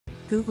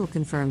Google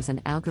confirms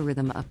an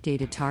algorithm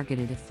update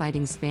targeted at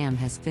fighting spam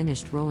has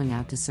finished rolling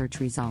out to search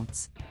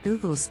results.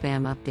 Google's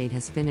spam update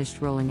has finished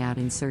rolling out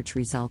in search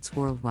results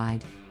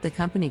worldwide, the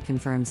company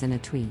confirms in a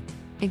tweet.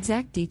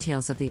 Exact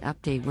details of the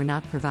update were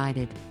not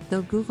provided,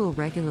 though Google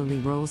regularly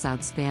rolls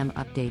out spam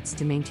updates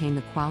to maintain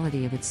the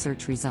quality of its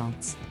search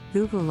results.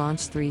 Google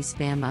launched 3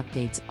 spam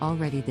updates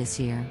already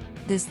this year.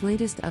 This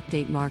latest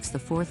update marks the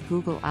 4th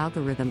Google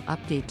algorithm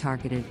update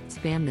targeted at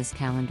spam this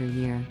calendar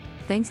year.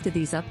 Thanks to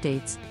these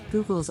updates,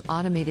 Google's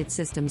automated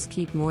systems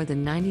keep more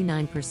than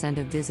 99%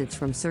 of visits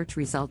from search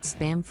results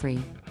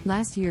spam-free.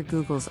 Last year,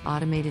 Google's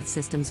automated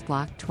systems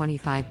blocked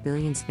 25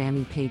 billion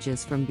spammy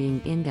pages from being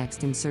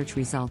indexed in search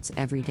results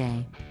every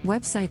day.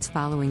 Websites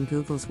following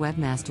Google's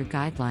Webmaster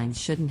Guidelines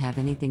shouldn't have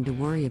anything to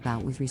worry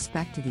about with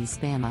respect to these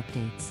spam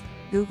updates.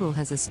 Google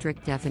has a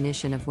strict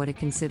definition of what it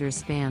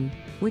considers spam,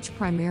 which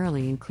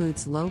primarily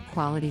includes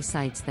low-quality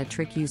sites that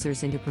trick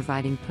users into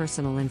providing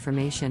personal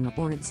information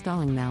or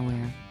installing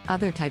malware.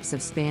 Other types of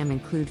spam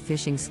include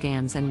phishing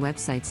scams and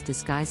websites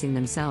disguising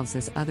themselves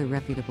as other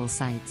reputable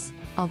sites.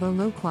 Although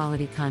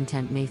low-quality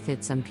content may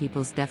fit some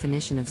people's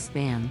definition of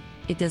spam,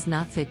 it does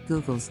not fit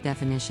Google's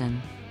definition.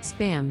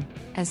 Spam,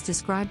 as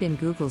described in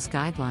Google's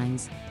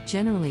guidelines,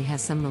 generally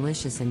has some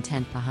malicious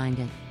intent behind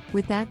it.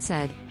 With that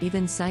said,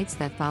 even sites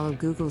that follow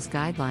Google's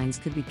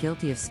guidelines could be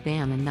guilty of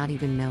spam and not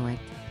even know it.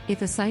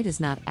 If a site is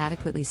not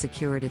adequately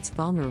secured, it's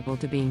vulnerable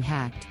to being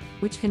hacked,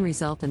 which can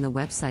result in the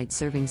website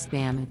serving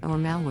spam or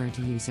malware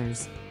to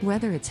users.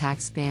 Whether it's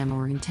hacked spam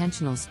or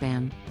intentional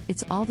spam,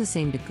 it's all the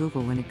same to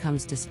Google when it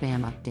comes to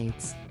spam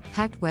updates.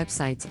 Hacked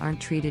websites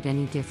aren't treated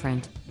any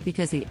different,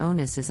 because the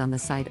onus is on the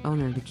site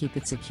owner to keep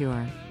it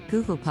secure.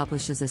 Google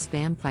publishes a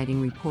spam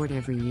fighting report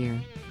every year,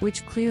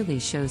 which clearly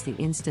shows the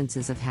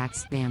instances of hacked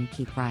spam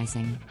keep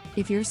rising.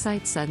 If your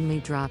site suddenly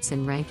drops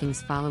in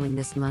rankings following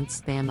this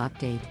month's spam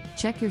update,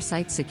 check your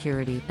site's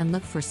security and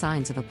look for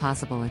signs of a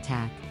possible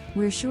attack.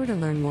 We're sure to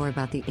learn more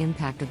about the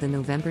impact of the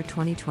November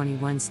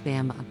 2021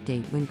 spam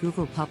update when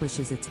Google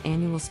publishes its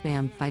annual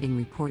spam fighting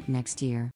report next year.